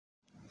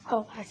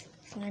Oh, guys,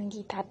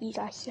 slendytubbies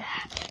are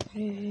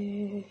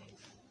here.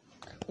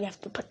 We have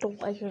to put the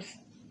wires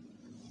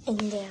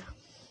in there.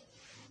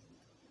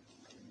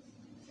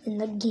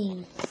 And the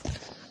game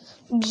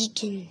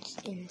begins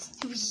in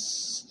 3,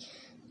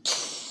 2,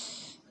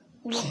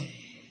 1.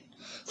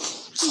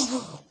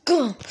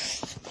 Go!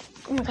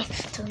 Oh my god,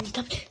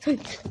 slendytubbies. I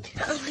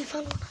only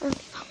found one,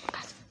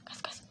 guys.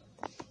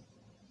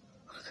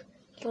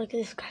 Look at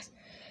this, guys.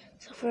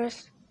 So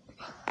first,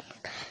 I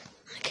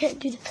can't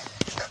do this.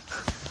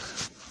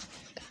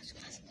 Guys.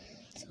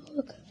 So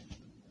look,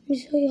 let me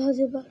show you how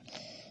to do it.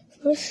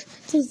 First,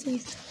 do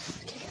these.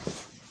 Okay,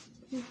 guys.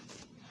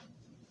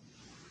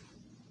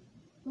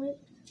 Right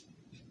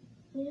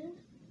there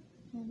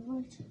and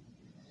right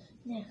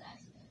there,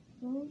 guys.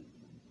 Boom.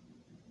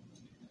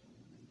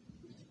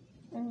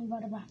 And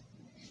bada bada.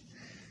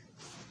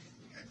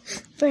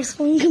 First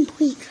one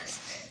complete, guys.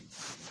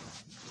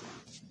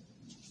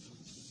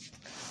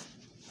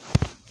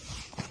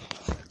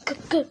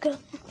 Go.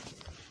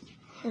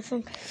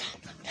 Listen. Guys.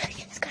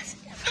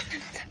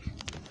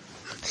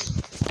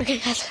 Okay,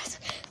 guys.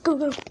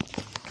 Go.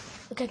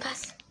 Okay,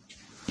 guys.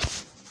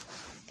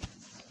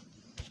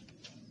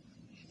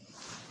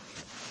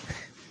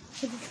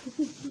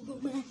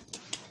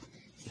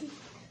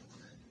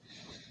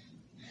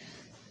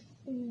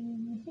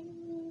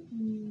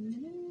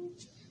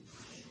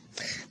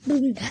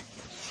 Boom, guys.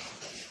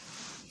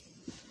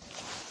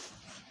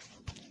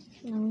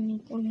 Now we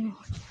need one more.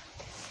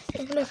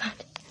 And look at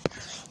it.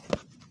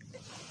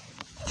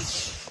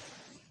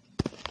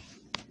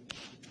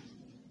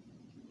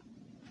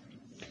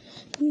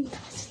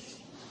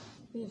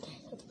 Okay,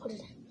 let's put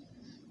it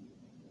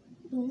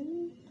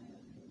in.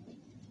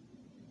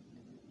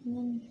 And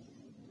then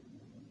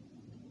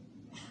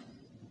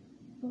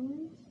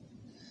boom.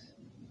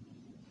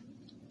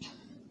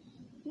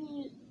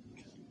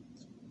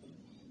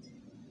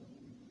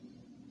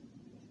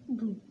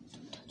 Boom.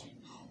 Don't touch it.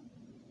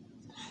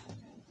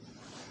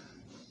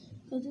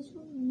 But this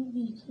one will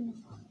be kind of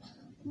fun.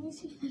 Let me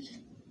see if I can.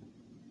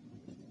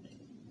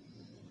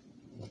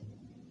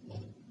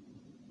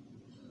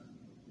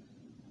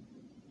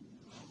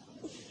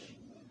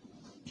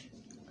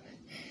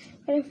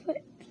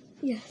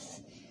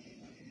 Yes.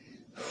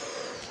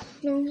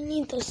 No, we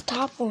need those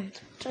top ones.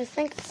 Which I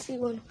think I see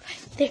one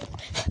right there.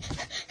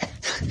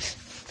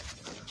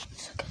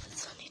 So good,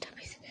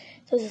 slendytubbies.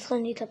 There's a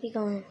slendytubby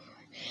going.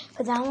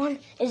 But that one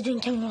is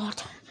drinking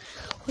water,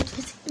 which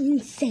is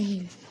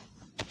insane.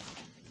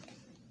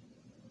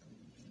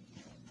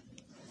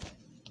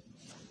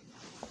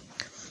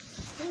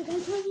 Now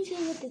guys, let me show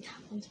you what the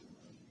top ones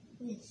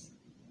is.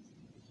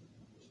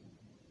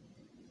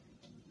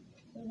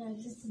 So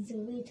guys, this is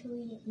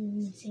literally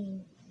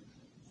insane.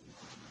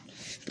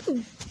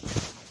 Boom.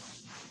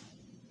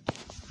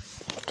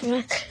 Okay,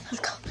 let's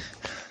go.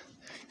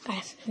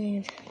 Guys,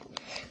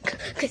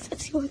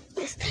 let's see what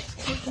this is.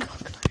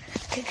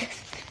 Okay, guys.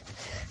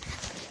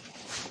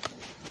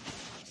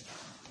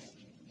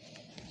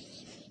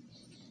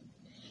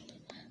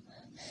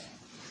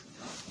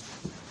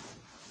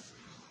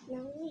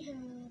 Now we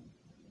have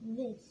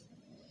this.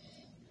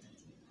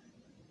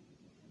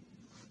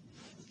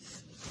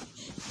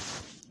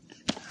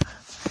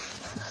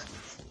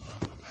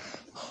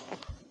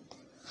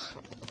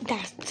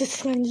 That's the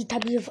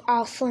slendytubby of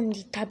all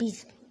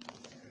slendytubbies.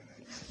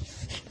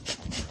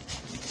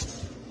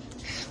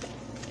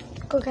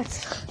 Go,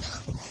 guys.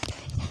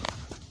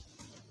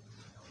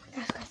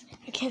 Guys,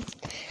 I can't.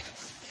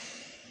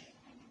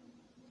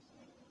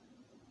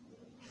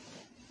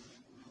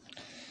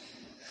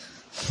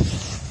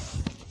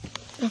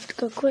 I have to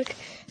go quick.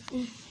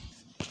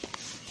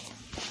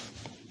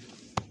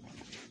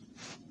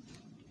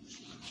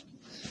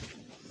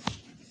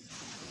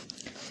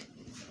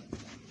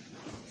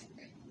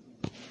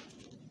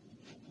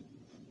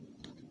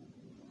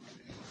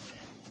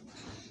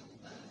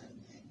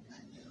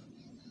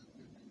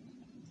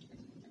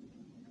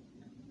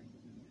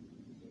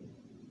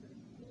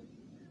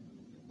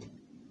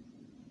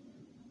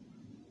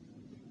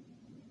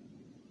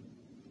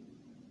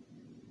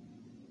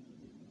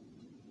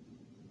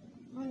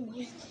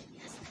 Yes.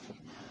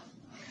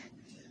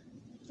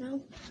 Now,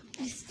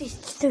 these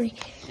 3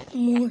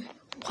 more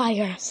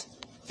wires.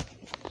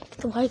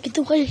 Get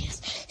the wire, yes.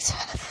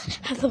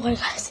 Have the wire,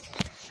 guys.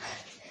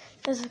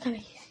 This is gonna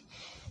be easy.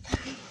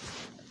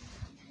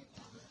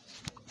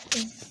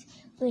 It's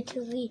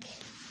literally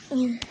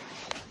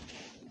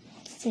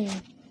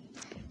insane.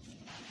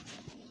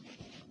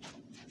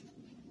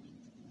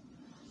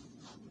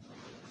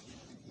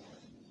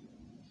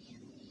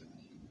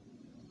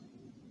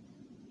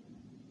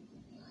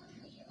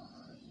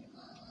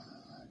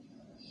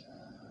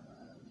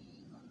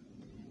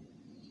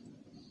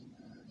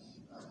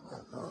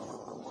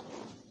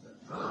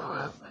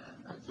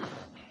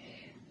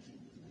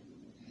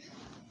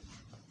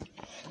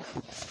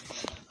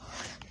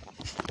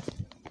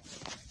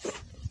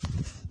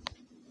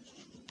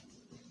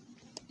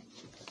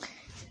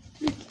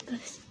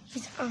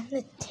 He's on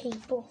the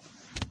table.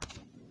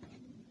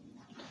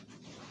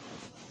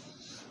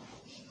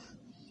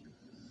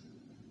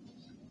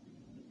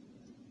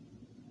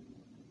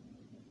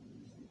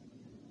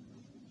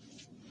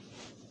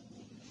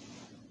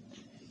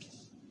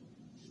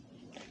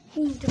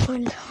 We need to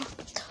find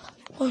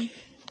one.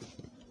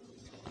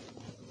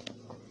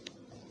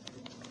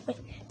 Wait,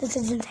 this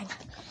is insane.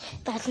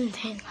 That's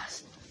insane,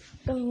 guys.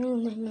 Don't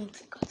know.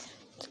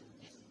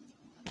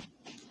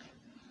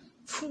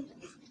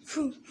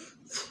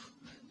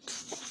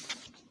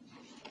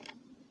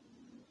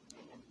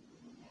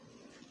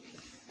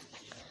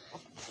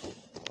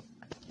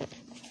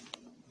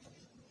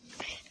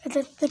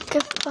 I think I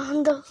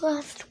found the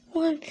last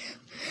one.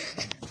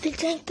 They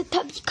drank the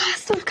tubby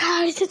custard,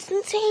 guys. It's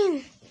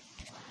insane.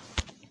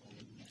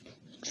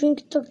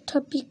 Drink the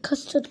tubby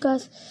custard,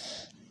 guys.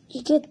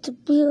 You get to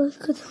be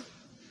like it.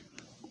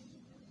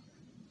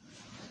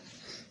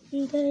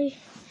 And they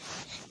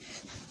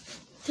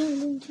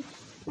turn into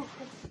bad.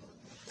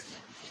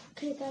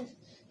 Okay, guys.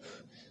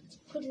 Let's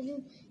put it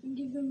in and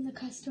give them the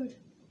custard.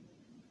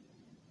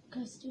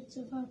 Custards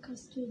of our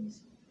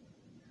custards.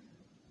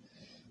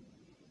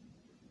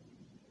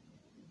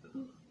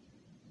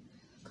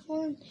 Come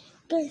on,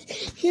 guys.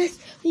 Yes,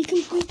 we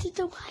completed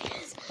the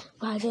wires.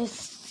 Wow,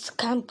 this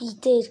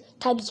completed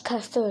tubby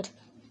custard.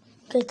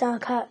 Get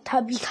the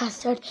tubby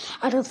custard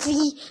out of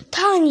 3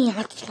 tiny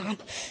ants.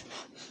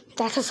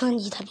 That's a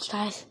Sunday tubby,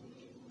 guys.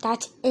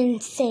 That's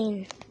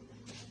insane.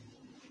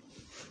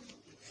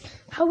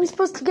 How are we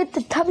supposed to get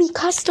the tubby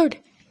custard?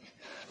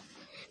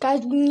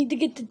 Guys, we need to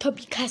get the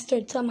tubby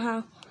custard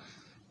somehow.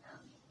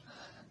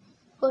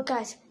 Look,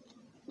 guys.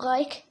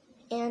 Like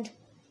and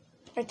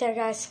right there,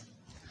 guys.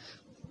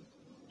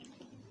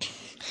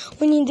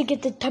 We need to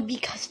get the tubby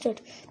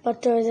custard,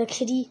 but there's a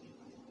kitty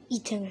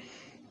eating.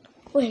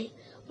 Wait,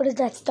 what is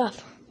that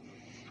stuff?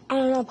 I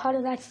don't know, part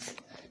of that's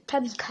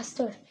tubby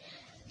custard.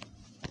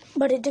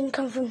 But it didn't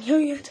come from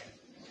here yet.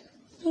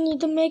 We need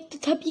to make the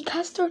tubby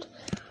custard.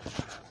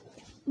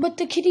 But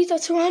the kitties are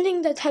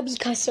surrounding the tubby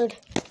custard.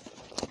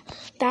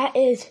 That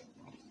is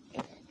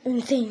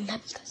insane,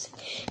 tubby custard.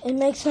 It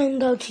makes them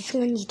go to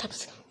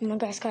slendytubbies. Oh my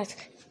gosh, guys.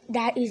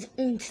 That is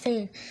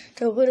insane.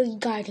 They're literally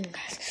guarding,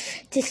 guys.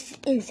 This is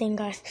insane,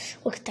 guys.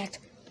 Look at that.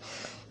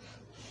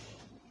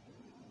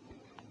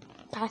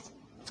 Guys,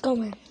 it's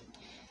going.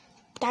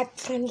 That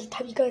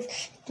slendytubby goes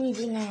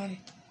moving on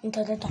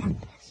into the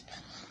darkness.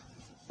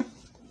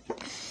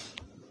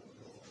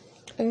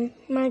 Oh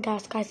my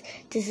gosh, guys.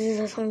 This is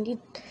a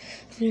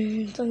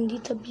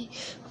slendytubby.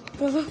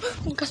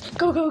 Guys,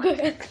 go,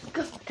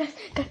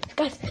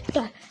 guys.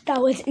 That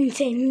was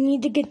insane. We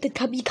need to get the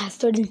tubby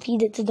custard and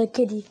feed it to the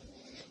kitty.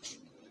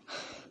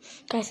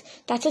 Guys,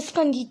 that's a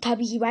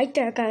slendytubby right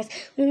there, guys.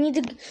 We need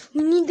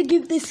to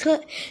give this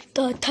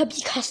the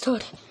tubby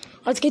custard.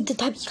 Let's get the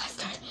tubby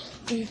custard.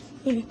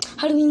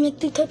 How do we make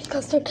the tubby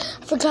custard?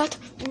 I forgot.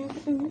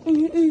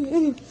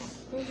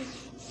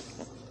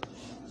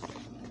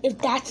 If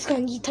that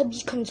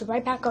slendytubby comes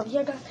right back up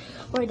here, guys,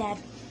 we're dead.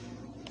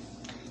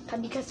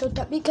 Tubby custard.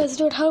 Where's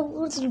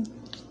the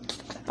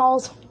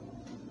balls?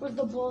 Where's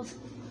the balls?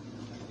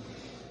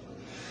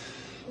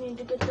 We need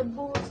to get the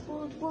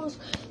balls.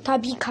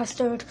 Tubby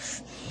custard.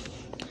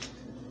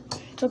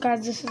 So,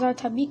 guys, this is our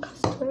tubby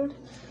custard.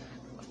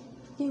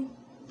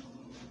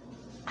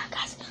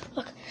 Guys,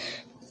 look.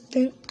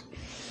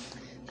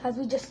 Guys,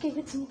 we just gave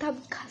it some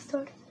tubby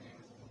custard.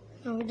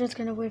 Now we're just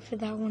gonna wait for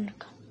that one to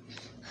come.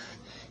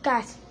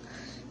 Guys,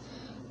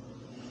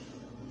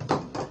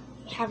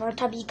 we have our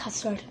tubby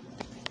custard.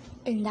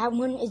 And that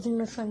one is in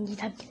the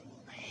slendytubby.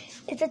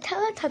 It's a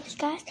Teletubby,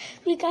 guys.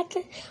 We got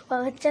the,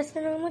 well, it's just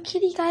a normal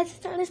kitty, guys.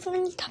 It's not a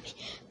slendytubby.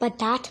 But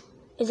that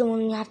is the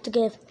one we have to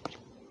give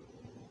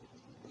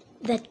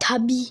the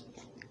tubby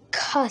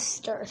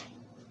custard.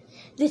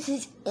 This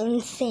is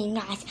insane,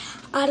 guys.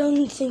 I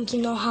don't think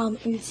you know how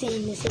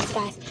insane this is,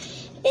 guys.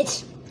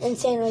 It's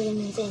insaner than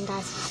insane,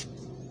 guys.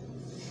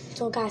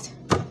 So, guys,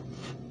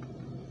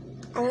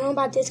 I don't know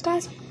about this,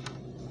 guys.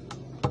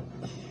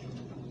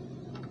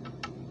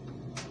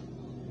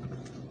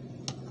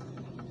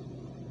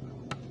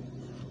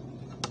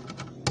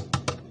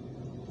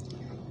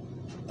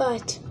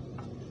 But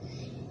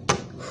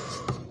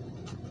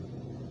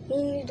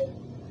we need to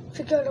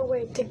figure out a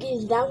way to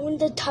give that one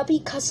the tubby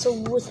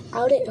custard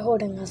without it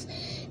hurting us.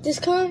 This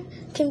card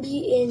can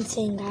be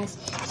insane, guys.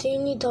 So you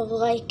need to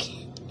like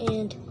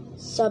and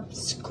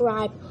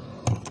subscribe,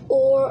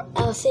 or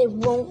else it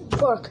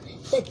won't work.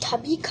 The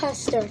tubby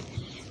custard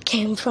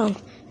came from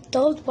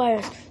those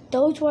wires.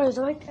 Those wires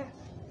right there.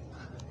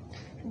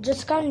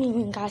 Just got near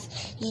me,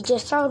 guys. You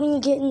just saw me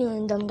get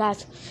near them,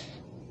 guys.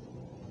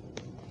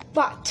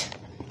 But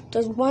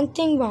there's one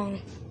thing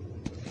wrong.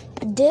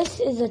 This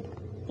is a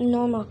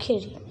normal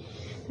kitty.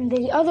 And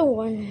the other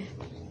one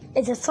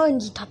is a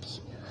slendytubby,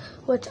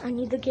 which I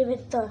need to give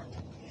it the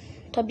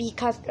tubby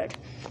custard.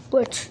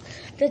 Which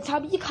the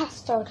tubby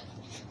custard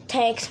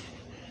takes,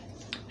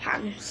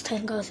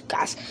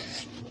 guys.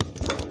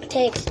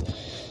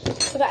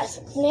 So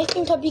guys,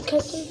 making tubby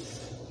custard,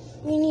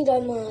 we need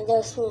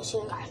this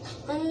machine, guys.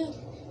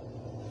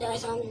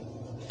 There's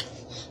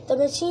the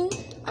machine.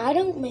 I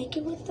don't make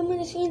it with the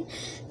machine.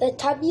 The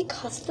tubby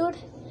custard,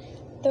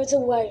 there's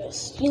the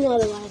wires. You know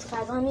the wires,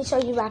 guys. Let me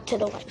show you back to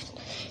the wires.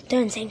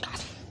 They're insane,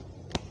 guys.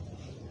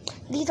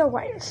 These are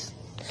wires.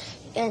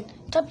 And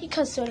tubby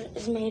custard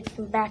is made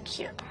from back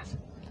here, guys.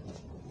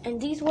 And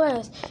these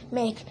wires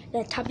make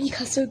the tubby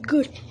custard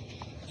good.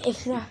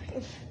 If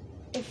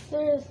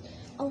there's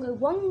only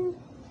one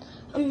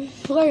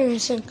wire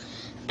missing,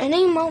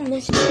 any amount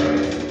missing,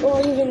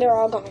 or even they're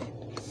all gone,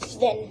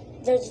 then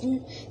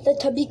the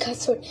tubby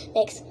custard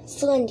makes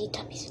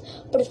slendytubbies.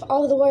 But if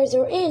all the wires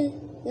are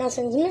in,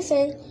 nothing's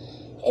missing,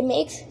 it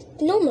makes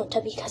normal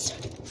tubby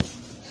custard.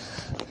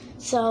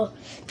 So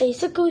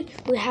basically,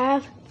 we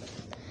have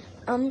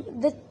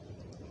the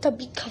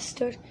tubby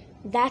custard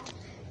that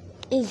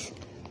is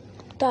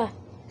the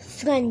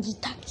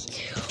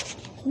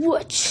slendytubby,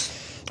 which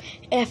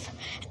if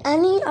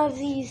any of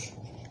these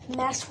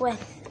mess with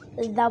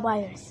the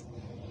wires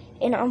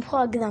and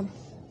unplug them,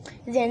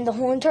 then the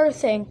whole entire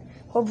thing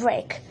will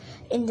break,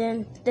 and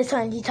then the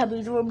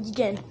slendytubbies will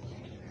begin.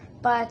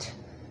 But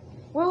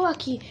we're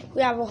lucky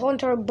we have a whole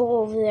entire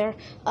bowl over there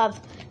of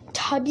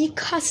tubby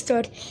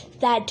custard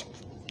that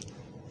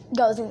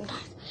goes in.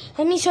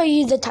 Let me show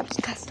you the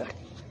tubby custard.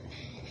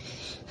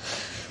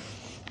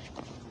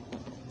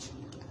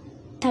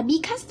 Tubby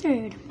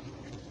custard.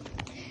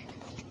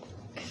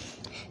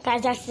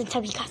 Guys, that's the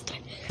tubby custard.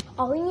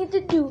 All we need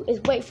to do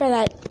is wait for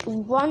that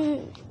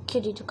one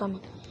kitty to come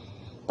in.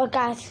 But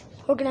guys,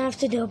 we're going to have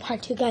to do a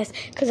part 2, guys,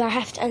 because I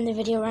have to end the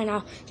video right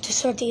now to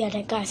start the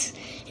edit, guys,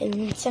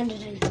 and send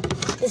it in.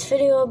 This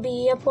video will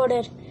be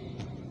uploaded,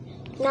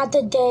 not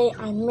the day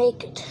I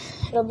make it.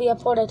 It'll be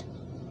uploaded,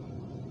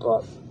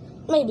 well,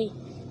 maybe,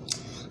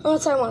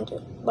 unless I want to.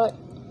 But,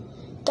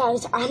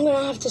 guys, I'm going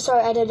to have to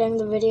start editing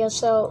the video,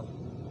 so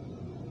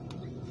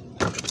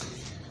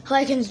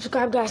like and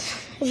subscribe, guys.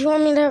 If you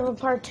want me to have a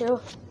part 2,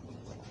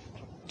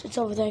 it's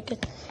over there,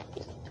 good.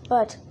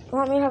 But if you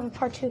want me to have a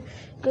part 2,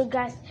 good,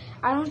 guys.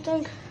 I don't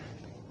think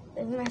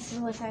it messes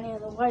with any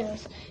of the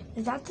wires.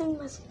 Is that thing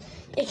messing?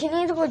 It can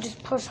either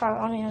just push out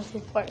on any of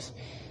these wires,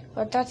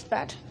 but that's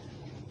bad.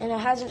 And it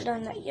hasn't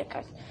done that yet,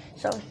 guys.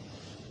 So,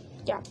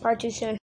 yeah, part 2 soon.